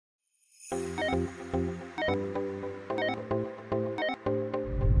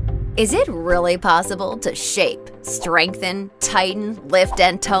Is it really possible to shape, strengthen, tighten, lift,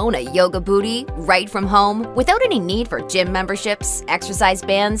 and tone a yoga booty right from home without any need for gym memberships, exercise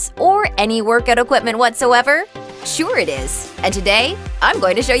bands, or any workout equipment whatsoever? Sure it is, and today I'm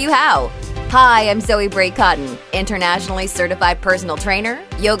going to show you how. Hi, I'm Zoe Bray-Cotton, internationally certified personal trainer,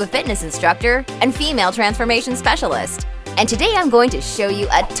 yoga fitness instructor, and female transformation specialist. And today I'm going to show you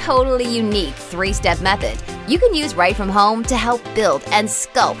a totally unique 3-step method you can use right from home to help build and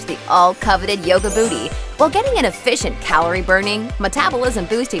sculpt the all-coveted yoga booty while getting an efficient calorie-burning,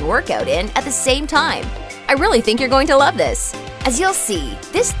 metabolism-boosting workout in at the same time. I really think you're going to love this. As you'll see,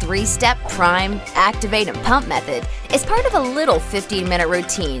 this 3-step prime, activate, and pump method is part of a little 15-minute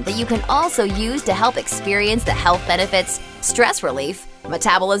routine that you can also use to help experience the health benefits, stress relief,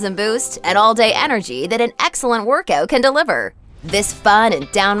 metabolism boost, and all-day energy that an excellent workout can deliver. This fun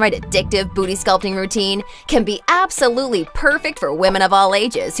and downright addictive booty sculpting routine can be absolutely perfect for women of all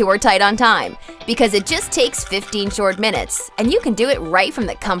ages who are tight on time because it just takes 15 short minutes and you can do it right from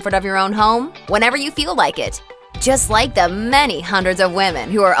the comfort of your own home whenever you feel like it. Just like the many hundreds of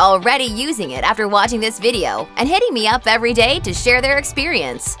women who are already using it after watching this video and hitting me up every day to share their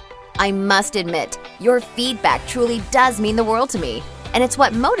experience. I must admit, your feedback truly does mean the world to me. And it's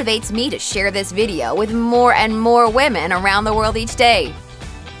what motivates me to share this video with more and more women around the world each day.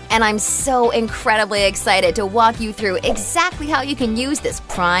 And I'm so incredibly excited to walk you through exactly how you can use this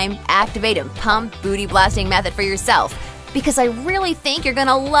prime, activate, and pump booty blasting method for yourself because I really think you're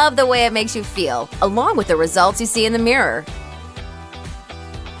gonna love the way it makes you feel, along with the results you see in the mirror.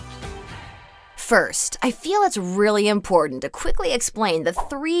 First, I feel it's really important to quickly explain the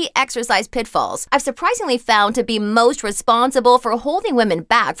 3 exercise pitfalls I've surprisingly found to be most responsible for holding women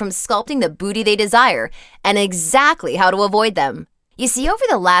back from sculpting the booty they desire, and exactly how to avoid them. You see, over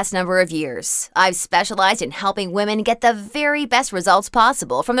the last number of years, I've specialized in helping women get the very best results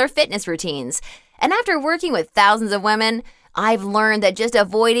possible from their fitness routines. And after working with thousands of women, I've learned that just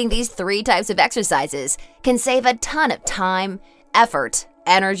avoiding these 3 types of exercises can save a ton of time, effort,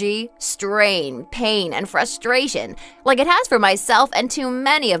 energy, strain, pain, and frustration like it has for myself and too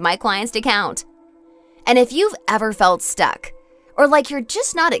many of my clients to count. And if you've ever felt stuck, or like you're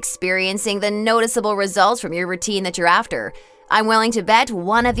just not experiencing the noticeable results from your routine that you're after, I'm willing to bet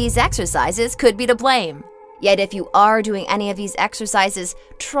one of these exercises could be to blame. Yet if you are doing any of these exercises,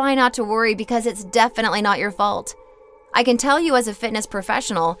 try not to worry because it's definitely not your fault. I can tell you as a fitness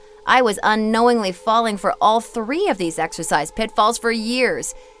professional, I was unknowingly falling for all 3 of these exercise pitfalls for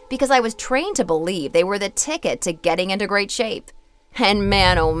years because I was trained to believe they were the ticket to getting into great shape. And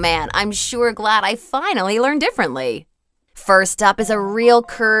man, oh man, I'm sure glad I finally learned differently. First up is a real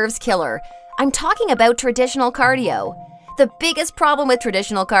curves killer. I'm talking about traditional cardio. The biggest problem with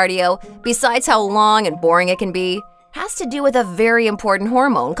traditional cardio, besides how long and boring it can be, has to do with a very important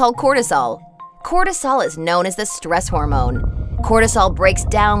hormone called cortisol. Cortisol is known as the stress hormone. Cortisol breaks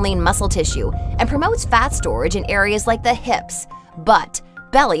down lean muscle tissue and promotes fat storage in areas like the hips, butt,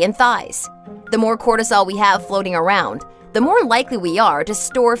 belly, and thighs. The more cortisol we have floating around, the more likely we are to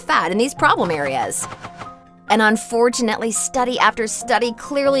store fat in these problem areas. And unfortunately, study after study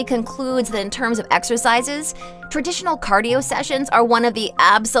clearly concludes that in terms of exercises, traditional cardio sessions are one of the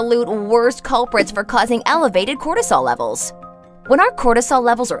absolute worst culprits for causing elevated cortisol levels. When our cortisol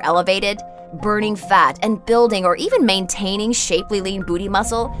levels are elevated, burning fat and building or even maintaining shapely lean booty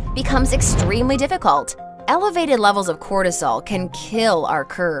muscle becomes extremely difficult. Elevated levels of cortisol can kill our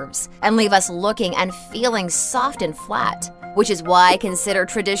curves and leave us looking and feeling soft and flat, which is why I consider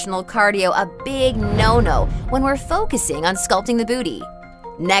traditional cardio a big no-no when we're focusing on sculpting the booty.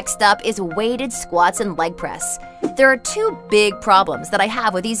 Next up is weighted squats and leg press. There are 2 big problems that I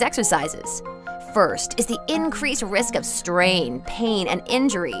have with these exercises. First is the increased risk of strain, pain, and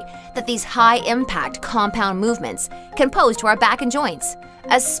injury that these high-impact compound movements can pose to our back and joints,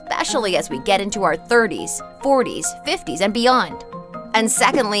 especially as we get into our 30s, 40s, 50s, and beyond. And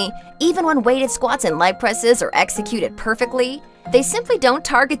secondly, even when weighted squats and leg presses are executed perfectly, they simply don't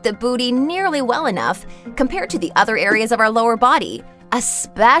target the booty nearly well enough compared to the other areas of our lower body,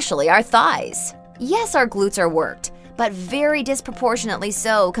 especially our thighs. Yes, our glutes are worked, but very disproportionately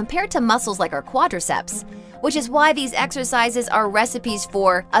so compared to muscles like our quadriceps, which is why these exercises are recipes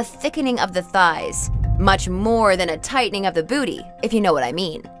for a thickening of the thighs, much more than a tightening of the booty, if you know what I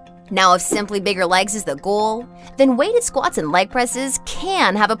mean. Now, if simply bigger legs is the goal, then weighted squats and leg presses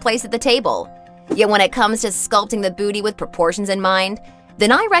can have a place at the table. Yet when it comes to sculpting the booty with proportions in mind,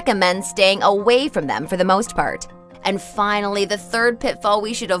 then I recommend staying away from them for the most part. And finally, the third pitfall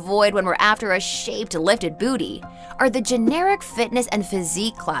we should avoid when we're after a shaped, lifted booty are the generic fitness and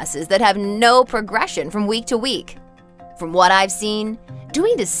physique classes that have no progression from week to week. From what I've seen,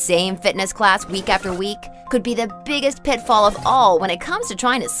 doing the same fitness class week after week could be the biggest pitfall of all when it comes to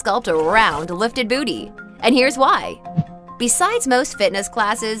trying to sculpt a round, lifted booty. And here's why. Besides most fitness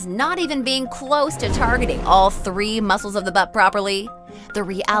classes not even being close to targeting all three muscles of the butt properly, the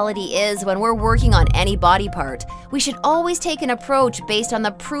reality is when we're working on any body part, we should always take an approach based on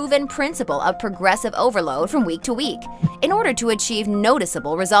the proven principle of progressive overload from week to week in order to achieve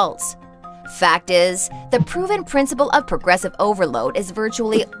noticeable results. Fact is, the proven principle of progressive overload is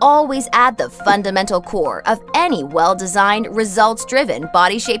virtually always at the fundamental core of any well-designed, results-driven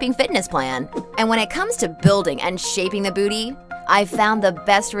body-shaping fitness plan. And when it comes to building and shaping the booty, I've found the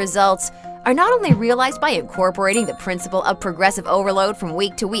best results are not only realized by incorporating the principle of progressive overload from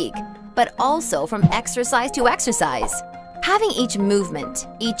week to week, but also from exercise to exercise. Having each movement,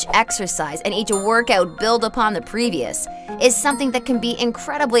 each exercise, and each workout build upon the previous is something that can be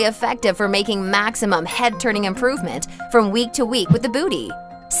incredibly effective for making maximum head-turning improvement from week to week with the booty.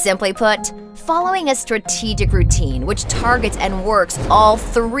 Simply put, following a strategic routine which targets and works all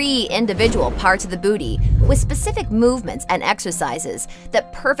three individual parts of the booty with specific movements and exercises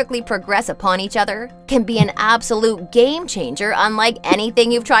that perfectly progress upon each other can be an absolute game changer unlike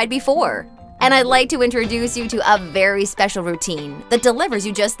anything you've tried before. And I'd like to introduce you to a very special routine that delivers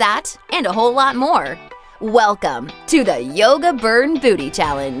you just that and a whole lot more. Welcome to the Yoga Burn Booty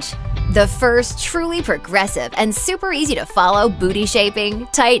Challenge, the first truly progressive and super easy to follow booty shaping,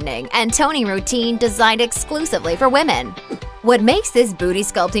 tightening, and toning routine designed exclusively for women. What makes this booty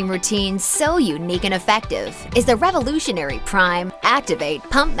sculpting routine so unique and effective is the revolutionary Prime, Activate,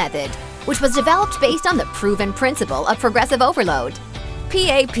 Pump method, which was developed based on the proven principle of progressive overload.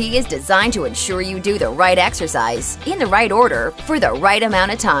 PAP is designed to ensure you do the right exercise, in the right order, for the right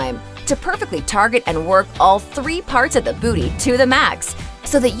amount of time, to perfectly target and work all three parts of the booty to the max,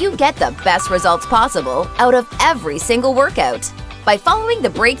 so that you get the best results possible out of every single workout. By following the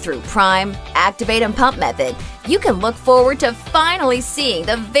breakthrough Prime, Activate, and Pump method, you can look forward to finally seeing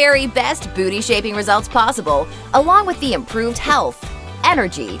the very best booty shaping results possible, along with the improved health,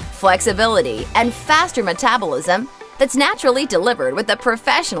 energy, flexibility, and faster metabolism that's naturally delivered with a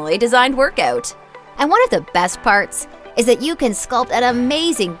professionally designed workout. And one of the best parts is that you can sculpt an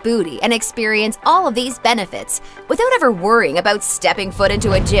amazing booty and experience all of these benefits without ever worrying about stepping foot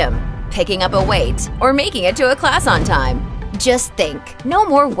into a gym, picking up a weight, or making it to a class on time. Just think, no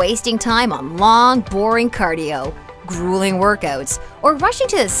more wasting time on long, boring cardio, grueling workouts, or rushing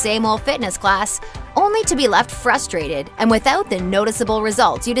to the same old fitness class only to be left frustrated and without the noticeable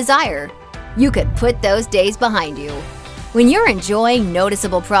results you desire. You could put those days behind you. When you're enjoying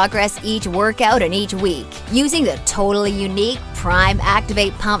noticeable progress each workout and each week, using the totally unique Prime,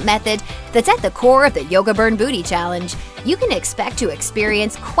 Activate, Pump method that's at the core of the Yoga Burn Booty Challenge, you can expect to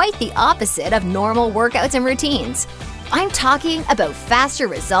experience quite the opposite of normal workouts and routines. I'm talking about faster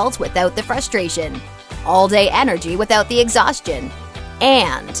results without the frustration, all-day energy without the exhaustion,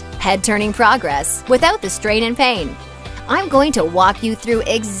 and head-turning progress without the strain and pain. I'm going to walk you through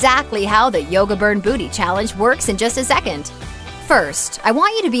exactly how the Yoga Burn Booty Challenge works in just a second. First, I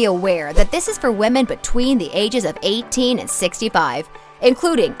want you to be aware that this is for women between the ages of 18 and 65,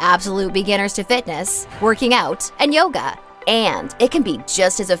 including absolute beginners to fitness, working out, and yoga. And it can be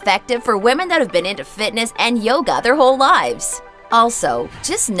just as effective for women that have been into fitness and yoga their whole lives. Also,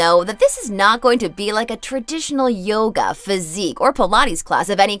 just know that this is not going to be like a traditional yoga, physique, or Pilates class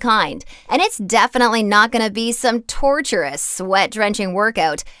of any kind, and it's definitely not going to be some torturous, sweat-drenching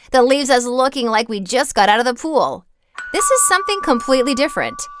workout that leaves us looking like we just got out of the pool. This is something completely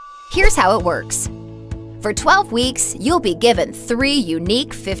different. Here's how it works. For 12 weeks, you'll be given 3 unique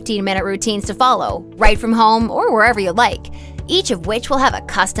 15-minute routines to follow, right from home or wherever you like, each of which will have a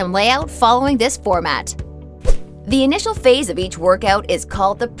custom layout following this format. The initial phase of each workout is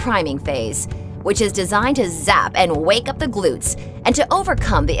called the priming phase, which is designed to zap and wake up the glutes and to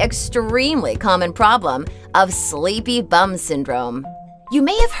overcome the extremely common problem of sleepy bum syndrome. You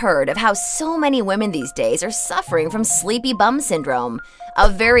may have heard of how so many women these days are suffering from sleepy bum syndrome, a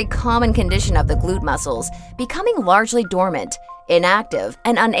very common condition of the glute muscles becoming largely dormant, inactive,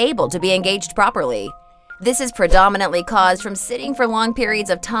 and unable to be engaged properly. This is predominantly caused from sitting for long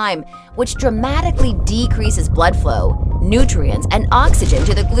periods of time, which dramatically decreases blood flow, nutrients, and oxygen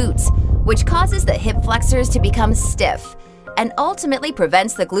to the glutes, which causes the hip flexors to become stiff and ultimately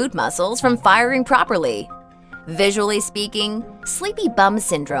prevents the glute muscles from firing properly. Visually speaking, sleepy bum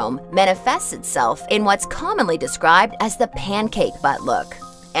syndrome manifests itself in what's commonly described as the pancake butt look.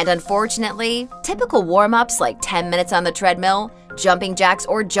 And unfortunately, typical warm-ups like 10 minutes on the treadmill, jumping jacks,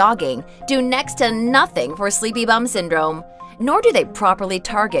 or jogging do next to nothing for sleepy bum syndrome. Nor do they properly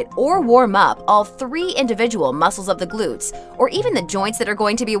target or warm up all 3 individual muscles of the glutes, or even the joints that are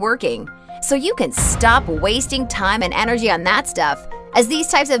going to be working. So you can stop wasting time and energy on that stuff, as these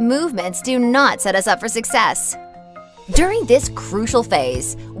types of movements do not set us up for success. During this crucial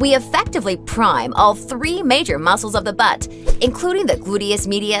phase, we effectively prime all 3 major muscles of the butt, including the gluteus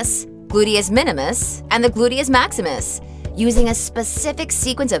medius, gluteus minimus, and the gluteus maximus, using a specific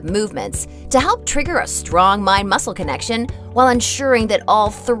sequence of movements to help trigger a strong mind-muscle connection while ensuring that all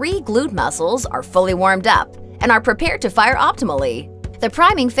 3 glute muscles are fully warmed up and are prepared to fire optimally. The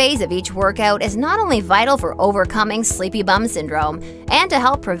priming phase of each workout is not only vital for overcoming sleepy bum syndrome and to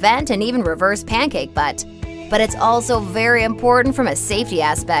help prevent and even reverse pancake butt, but it's also very important from a safety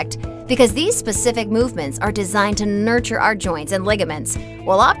aspect because these specific movements are designed to nurture our joints and ligaments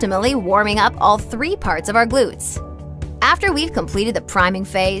while optimally warming up all 3 parts of our glutes. After we've completed the priming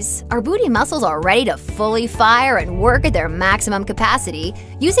phase, our booty muscles are ready to fully fire and work at their maximum capacity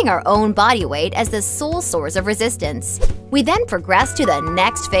using our own body weight as the sole source of resistance. We then progress to the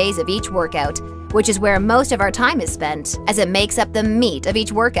next phase of each workout, which is where most of our time is spent, as it makes up the meat of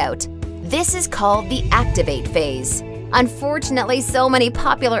each workout. This is called the activate phase. Unfortunately, so many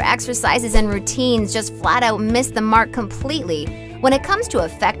popular exercises and routines just flat out miss the mark completely when it comes to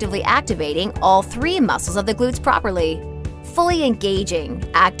effectively activating all 3 muscles of the glutes properly. Fully engaging,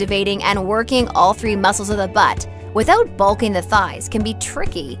 activating, and working all 3 muscles of the butt without bulking the thighs can be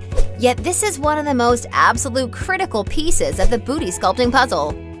tricky, yet this is one of the most absolute critical pieces of the booty sculpting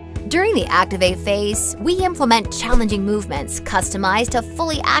puzzle. During the activate phase, we implement challenging movements customized to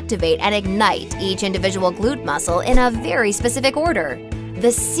fully activate and ignite each individual glute muscle in a very specific order.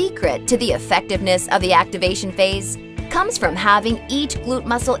 The secret to the effectiveness of the activation phase comes from having each glute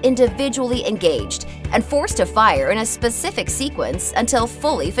muscle individually engaged and forced to fire in a specific sequence until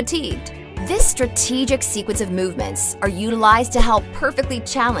fully fatigued. This strategic sequence of movements are utilized to help perfectly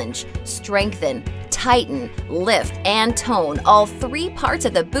challenge, strengthen, tighten, lift, and tone all 3 parts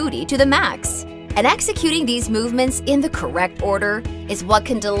of the booty to the max. And executing these movements in the correct order is what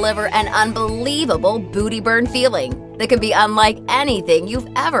can deliver an unbelievable booty burn feeling that can be unlike anything you've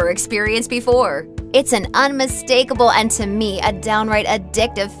ever experienced before. It's an unmistakable and, to me, a downright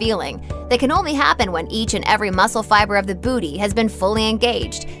addictive feeling that can only happen when each and every muscle fiber of the booty has been fully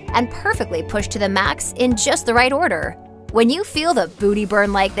engaged and perfectly pushed to the max in just the right order. When you feel the booty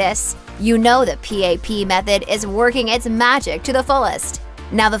burn like this, you know the PAP method is working its magic to the fullest.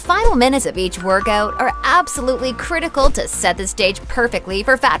 Now, the final minutes of each workout are absolutely critical to set the stage perfectly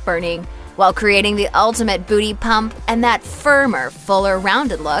for fat burning, while creating the ultimate booty pump and that firmer, fuller,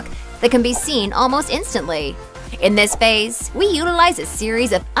 rounded look that can be seen almost instantly. In this phase, we utilize a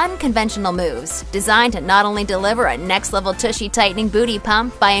series of unconventional moves designed to not only deliver a next-level tushy tightening booty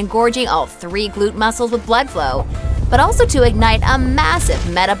pump by engorging all 3 glute muscles with blood flow, but also to ignite a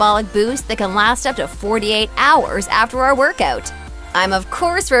massive metabolic boost that can last up to 48 hours after our workout. I'm of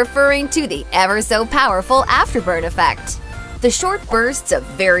course referring to the ever-so-powerful afterburn effect. The short bursts of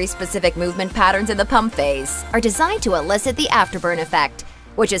very specific movement patterns in the pump phase are designed to elicit the afterburn effect,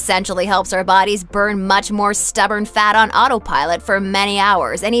 which essentially helps our bodies burn much more stubborn fat on autopilot for many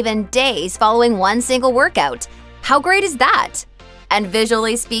hours and even days following one single workout. How great is that? And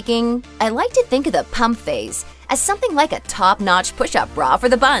visually speaking, I like to think of the pump phase as something like a top-notch push-up bra for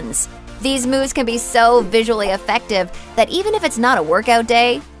the buns. These moves can be so visually effective that even if it's not a workout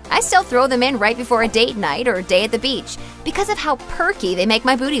day, I still throw them in right before a date night or a day at the beach because of how perky they make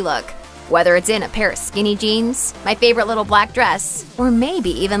my booty look. Whether it's in a pair of skinny jeans, my favorite little black dress, or maybe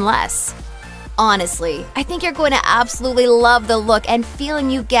even less. Honestly, I think you're going to absolutely love the look and feeling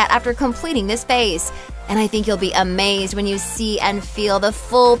you get after completing this phase. And I think you'll be amazed when you see and feel the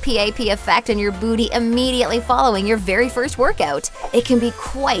full PAP effect on your booty immediately following your very first workout. It can be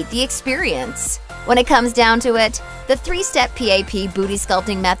quite the experience. When it comes down to it, the 3-step PAP booty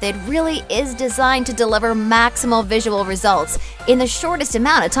sculpting method really is designed to deliver maximal visual results in the shortest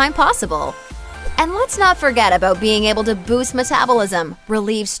amount of time possible. And let's not forget about being able to boost metabolism,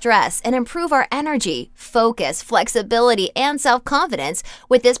 relieve stress, and improve our energy, focus, flexibility, and self-confidence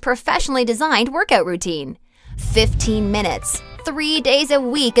with this professionally designed workout routine. 15 minutes, 3 days a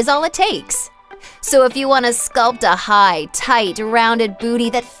week is all it takes. So if you want to sculpt a high, tight, rounded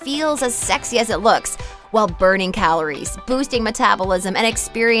booty that feels as sexy as it looks, while burning calories, boosting metabolism, and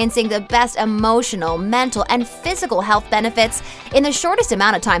experiencing the best emotional, mental, and physical health benefits in the shortest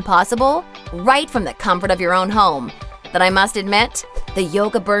amount of time possible, right from the comfort of your own home, then I must admit, the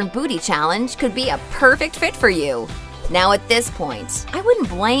Yoga Burn Booty Challenge could be a perfect fit for you. Now at this point, I wouldn't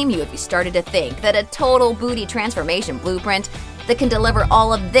blame you if you started to think that a total booty transformation blueprint that can deliver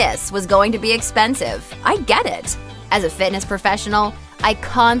all of this was going to be expensive. I get it. As a fitness professional, I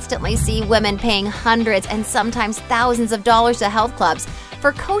constantly see women paying hundreds and sometimes thousands of dollars to health clubs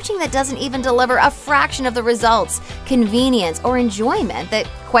for coaching that doesn't even deliver a fraction of the results, convenience, or enjoyment that,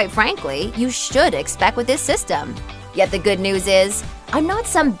 quite frankly, you should expect with this system. Yet the good news is, I'm not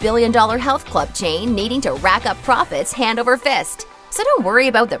some billion-dollar health club chain needing to rack up profits hand over fist, so don't worry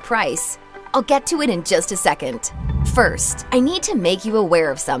about the price. I'll get to it in just a second. First, I need to make you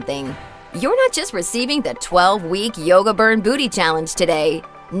aware of something. You're not just receiving the 12-week Yoga Burn Booty Challenge today.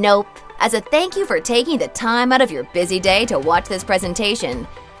 Nope. As a thank you for taking the time out of your busy day to watch this presentation,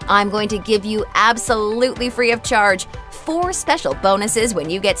 I'm going to give you absolutely free of charge 4 special bonuses when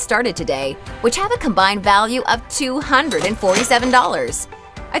you get started today, which have a combined value of $247.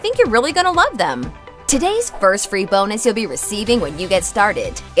 I think you're really going to love them. Today's first free bonus you'll be receiving when you get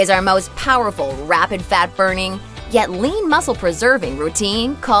started is our most powerful rapid fat burning yet lean muscle preserving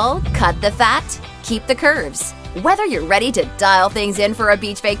routine called Cut the Fat, Keep the Curves. Whether you're ready to dial things in for a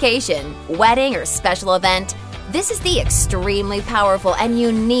beach vacation, wedding, or special event, this is the extremely powerful and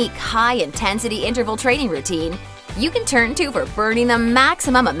unique high-intensity interval training routine you can turn to for burning the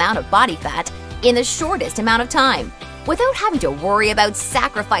maximum amount of body fat in the shortest amount of time, without having to worry about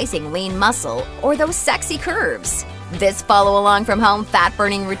sacrificing lean muscle or those sexy curves. This follow-along-from-home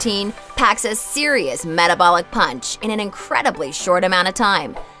fat-burning routine packs a serious metabolic punch in an incredibly short amount of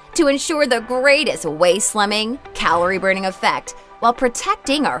time to ensure the greatest waist slimming, calorie-burning effect while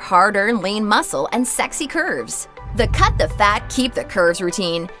protecting our hard-earned lean muscle and sexy curves. The Cut the Fat, Keep the Curves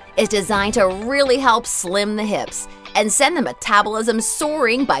routine is designed to really help slim the hips and send the metabolism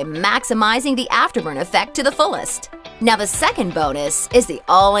soaring by maximizing the afterburn effect to the fullest. Now the second bonus is the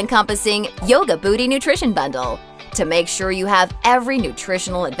all-encompassing Yoga Booty Nutrition Bundle to make sure you have every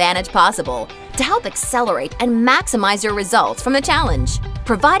nutritional advantage possible to help accelerate and maximize your results from the challenge.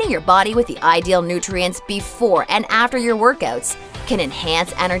 Providing your body with the ideal nutrients before and after your workouts can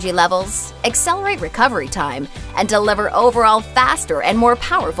enhance energy levels, accelerate recovery time, and deliver overall faster and more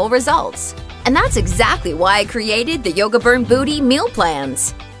powerful results. And that's exactly why I created the Yoga Burn Booty Meal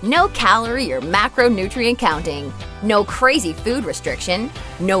Plans. No calorie or macronutrient counting, no crazy food restriction,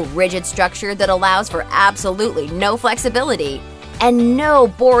 no rigid structure that allows for absolutely no flexibility, and no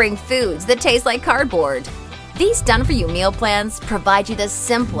boring foods that taste like cardboard. These done-for-you meal plans provide you the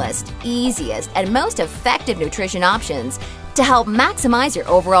simplest, easiest, and most effective nutrition options to help maximize your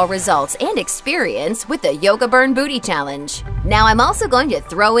overall results and experience with the Yoga Burn Booty Challenge. Now I'm also going to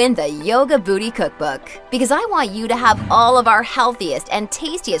throw in the Yoga Booty Cookbook because I want you to have all of our healthiest and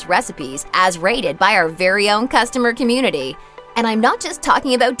tastiest recipes as rated by our very own customer community. And I'm not just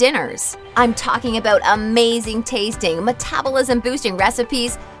talking about dinners. I'm talking about amazing tasting, metabolism-boosting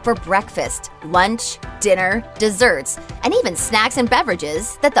recipes for breakfast, lunch, dinner, desserts, and even snacks and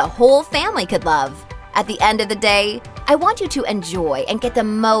beverages that the whole family could love. At the end of the day, I want you to enjoy and get the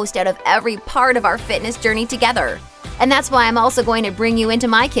most out of every part of our fitness journey together. And that's why I'm also going to bring you into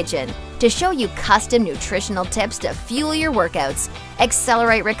my kitchen to show you custom nutritional tips to fuel your workouts,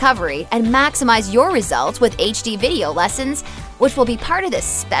 accelerate recovery, and maximize your results with HD video lessons, which will be part of this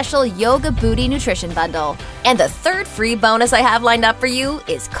special Yoga Booty Nutrition Bundle. And the third free bonus I have lined up for you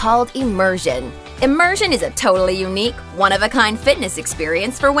is called Immersion. Immersion is a totally unique, one-of-a-kind fitness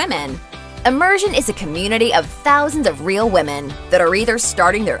experience for women. Immersion is a community of thousands of real women that are either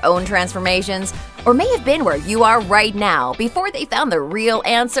starting their own transformations or may have been where you are right now before they found the real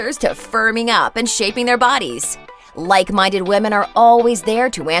answers to firming up and shaping their bodies. Like-minded women are always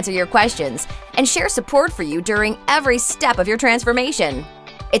there to answer your questions and share support for you during every step of your transformation.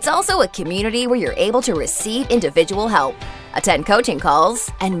 It's also a community where you're able to receive individual help, attend coaching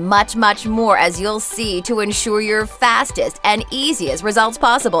calls, and much, much more, as you'll see, to ensure your fastest and easiest results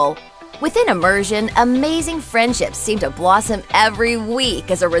possible. Within Immersion, amazing friendships seem to blossom every week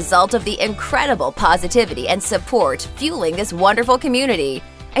as a result of the incredible positivity and support fueling this wonderful community.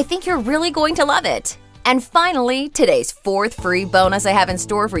 I think you're really going to love it. And finally, today's fourth free bonus I have in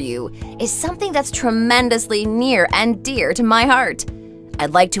store for you is something that's tremendously near and dear to my heart.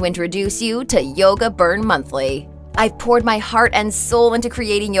 I'd like to introduce you to Yoga Burn Monthly. I've poured my heart and soul into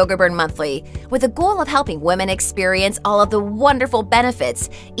creating Yoga Burn Monthly with the goal of helping women experience all of the wonderful benefits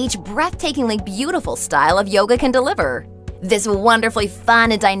each breathtakingly beautiful style of yoga can deliver. This wonderfully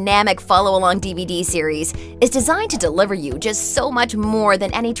fun and dynamic follow-along DVD series is designed to deliver you just so much more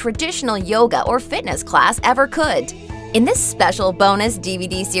than any traditional yoga or fitness class ever could. In this special bonus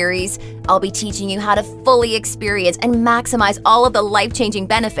DVD series, I'll be teaching you how to fully experience and maximize all of the life-changing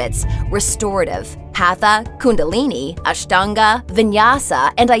benefits restorative, Hatha, Kundalini, Ashtanga,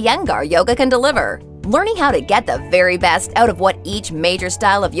 Vinyasa, and Iyengar yoga can deliver. Learning how to get the very best out of what each major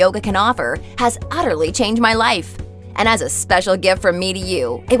style of yoga can offer has utterly changed my life. And as a special gift from me to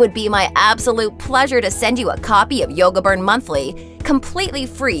you, it would be my absolute pleasure to send you a copy of Yoga Burn Monthly completely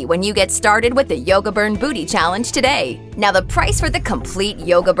free when you get started with the Yoga Burn Booty Challenge today. Now, the price for the complete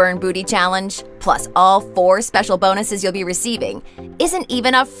Yoga Burn Booty Challenge, plus all 4 special bonuses you'll be receiving, isn't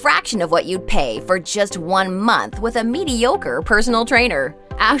even a fraction of what you'd pay for just 1 month with a mediocre personal trainer.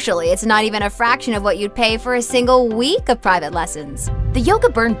 Actually, it's not even a fraction of what you'd pay for a single week of private lessons. The Yoga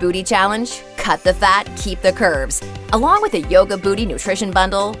Burn Booty Challenge, cut the fat, keep the curves, along with the Yoga Booty Nutrition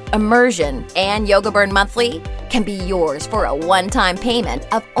Bundle, Immersion, and Yoga Burn Monthly, can be yours for a one-time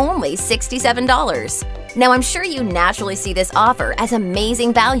payment of only $67. Now, I'm sure you naturally see this offer as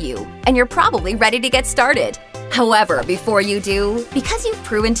amazing value, and you're probably ready to get started. However, before you do, because you've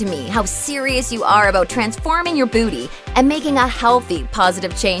proven to me how serious you are about transforming your booty and making a healthy,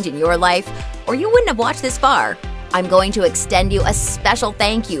 positive change in your life, or you wouldn't have watched this far, I'm going to extend you a special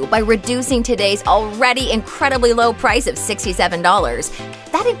thank you by reducing today's already incredibly low price of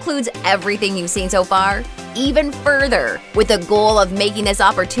 $67. That includes everything you've seen so far, even further, with the goal of making this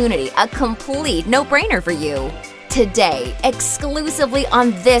opportunity a complete no-brainer for you. Today, exclusively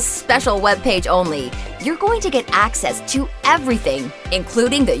on this special webpage only, you're going to get access to everything,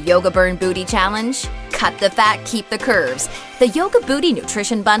 including the Yoga Burn Booty Challenge, Cut the Fat, Keep the Curves, the Yoga Booty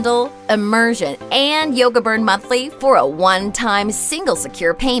Nutrition Bundle, Immersion, and Yoga Burn Monthly for a one-time single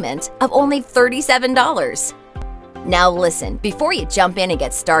secure payment of only $37. Now listen, before you jump in and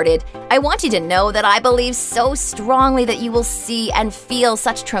get started, I want you to know that I believe so strongly that you will see and feel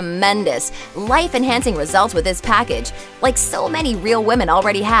such tremendous, life-enhancing results with this package, like so many real women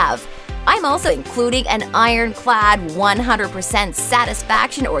already have. I'm also including an ironclad 100%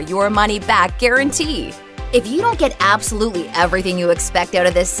 satisfaction or your money back guarantee. If you don't get absolutely everything you expect out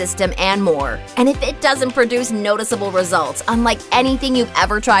of this system and more, and if it doesn't produce noticeable results unlike anything you've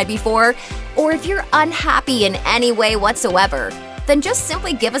ever tried before, or if you're unhappy in any way whatsoever, then just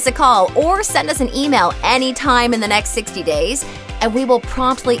simply give us a call or send us an email anytime in the next 60 days, and we will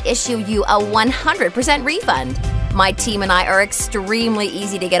promptly issue you a 100% refund. My team and I are extremely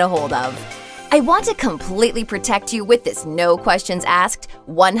easy to get a hold of. I want to completely protect you with this no questions asked,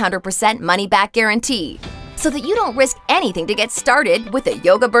 100% money back guarantee, so that you don't risk anything to get started with the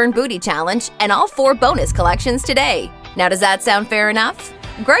Yoga Burn Booty Challenge and all 4 bonus collections today. Now, does that sound fair enough?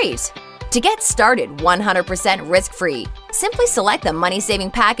 Great! To get started 100% risk-free, simply select the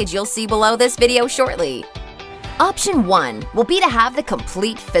money-saving package you'll see below this video shortly. Option 1 will be to have the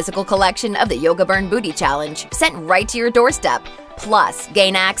complete physical collection of the Yoga Burn Booty Challenge sent right to your doorstep, plus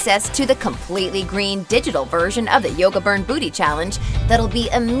gain access to the completely green digital version of the Yoga Burn Booty Challenge that'll be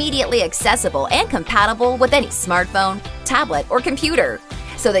immediately accessible and compatible with any smartphone, tablet, or computer,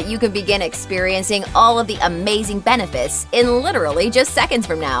 so that you can begin experiencing all of the amazing benefits in literally just seconds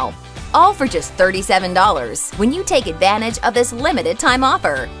from now. All for just $37 when you take advantage of this limited time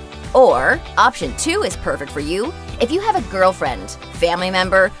offer. Or, option 2 is perfect for you if you have a girlfriend, family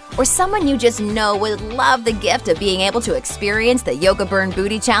member, or someone you just know would love the gift of being able to experience the Yoga Burn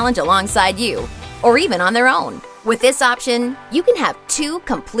Booty Challenge alongside you, or even on their own. With this option, you can have 2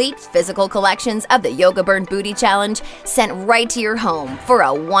 complete physical collections of the Yoga Burn Booty Challenge sent right to your home for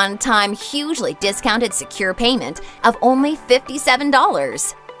a one-time, hugely discounted secure payment of only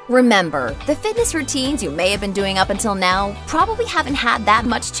 $57. Remember, the fitness routines you may have been doing up until now probably haven't had that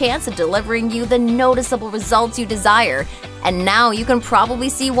much chance of delivering you the noticeable results you desire, and now you can probably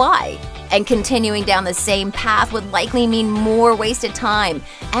see why. And continuing down the same path would likely mean more wasted time,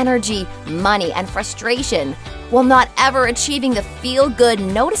 energy, money, and frustration, while not ever achieving the feel-good,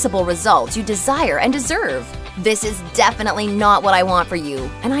 noticeable results you desire and deserve. This is definitely not what I want for you,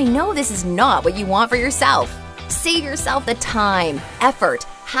 and I know this is not what you want for yourself. Save yourself the time, effort,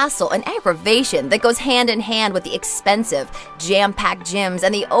 hassle, and aggravation that goes hand in hand with the expensive, jam-packed gyms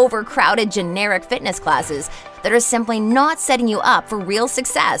and the overcrowded generic fitness classes that are simply not setting you up for real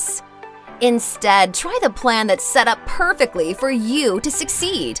success. Instead, try the plan that's set up perfectly for you to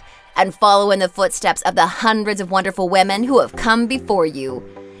succeed and follow in the footsteps of the hundreds of wonderful women who have come before you.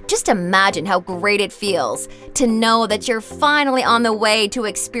 Just imagine how great it feels to know that you're finally on the way to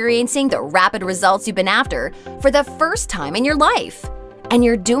experiencing the rapid results you've been after for the first time in your life. And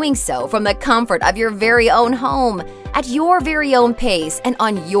you're doing so from the comfort of your very own home, at your very own pace and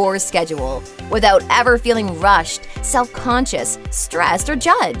on your schedule, without ever feeling rushed, self-conscious, stressed, or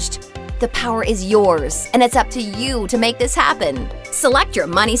judged. The power is yours, and it's up to you to make this happen. Select your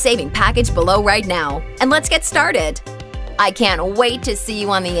money-saving package below right now, and let's get started. I can't wait to see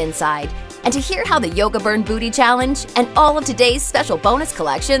you on the inside and to hear how the Yoga Burn Booty Challenge and all of today's special bonus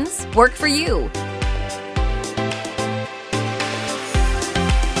collections work for you.